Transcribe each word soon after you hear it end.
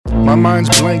My mind's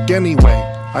blank anyway,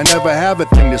 I never have a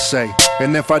thing to say.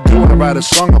 And if I do, I write a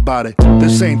song about it.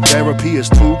 This ain't therapy, it's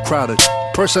too crowded.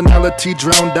 Personality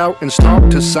drowned out and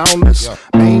stomped to soundless.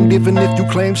 Maimed even if you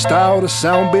claim style to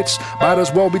sound bitch. Might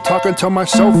as well be talking to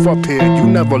myself up here, you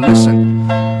never listen.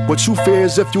 What you fear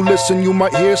is if you listen you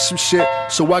might hear some shit.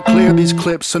 So I clear these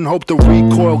clips and hope the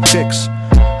recoil kicks.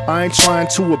 I ain't trying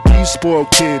to appease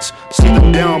spoiled kids. See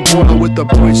them down border with the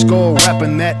boy skull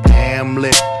rapping that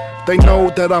Hamlet. They know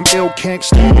that I'm ill, can't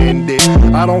stand it.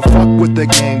 I don't fuck with the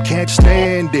game, can't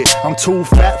stand it. I'm too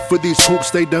fat for these hoops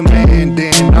they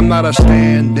demanding. I'm not a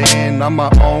stand-in, I'm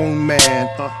my own man.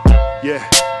 Yeah,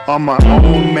 I'm my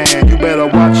own man. You better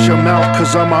watch your mouth,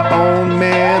 cause I'm my own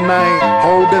man. I ain't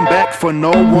holding back for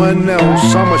no one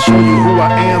else. I'ma show you who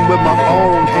I am with my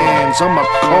own hands. I'm a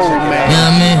cold man. Yeah,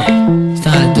 man, it's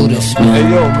time to do this, man. Hey,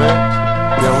 yo, man.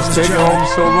 Yeah, what's taking home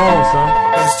so long, son?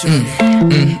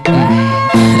 Yeah.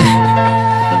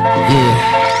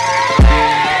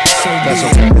 That's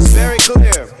okay. It's very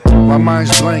clear. My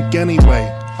mind's blank anyway,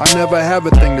 I never have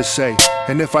a thing to say.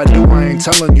 And if I do, I ain't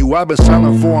telling you. I've been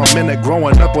silent for a minute.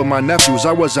 Growing up with my nephews,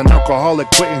 I was an alcoholic,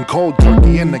 quitting cold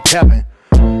turkey in the cabin.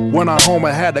 When I home,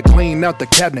 I had to clean out the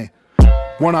cabinet.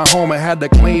 When I home, I had to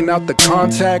clean out the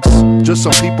contacts. Just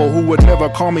some people who would never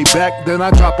call me back. Then I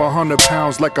drop 100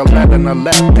 pounds like a lad in a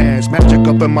lap dance. Magic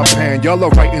up in my pan, y'all are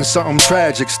writing something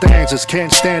tragic. Stanzas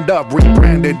can't stand up,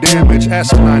 rebranded damage.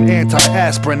 Asinine,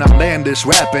 anti-aspirin, outlandish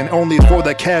rapping. Only for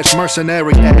the cash,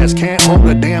 mercenary ass. Can't hold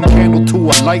a damn candle to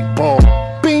a light bulb.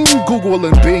 Bing, Google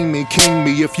and Bing me, king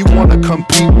me. If you wanna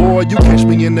compete, boy, you catch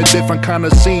me in a different kind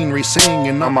of scenery.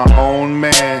 Singing, I'm my own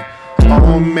man.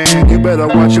 Own man, you better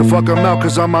watch your fucking mouth,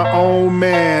 cause I'm my own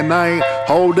man. I ain't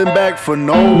holding back for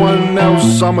no one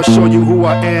else. I'ma show you who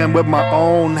I am with my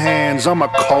own hands. I'm a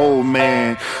cold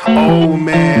man, old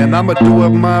man. I'ma do it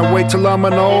my way till I'm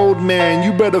an old man.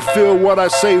 You better feel what I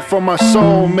say from my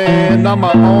soul, man. I'm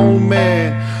my own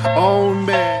man, own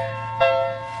man.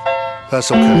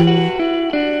 That's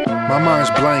okay. My mind's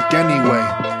blank anyway,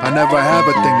 I never have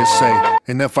a thing to say.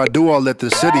 And if I do, I'll let the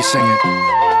city sing it.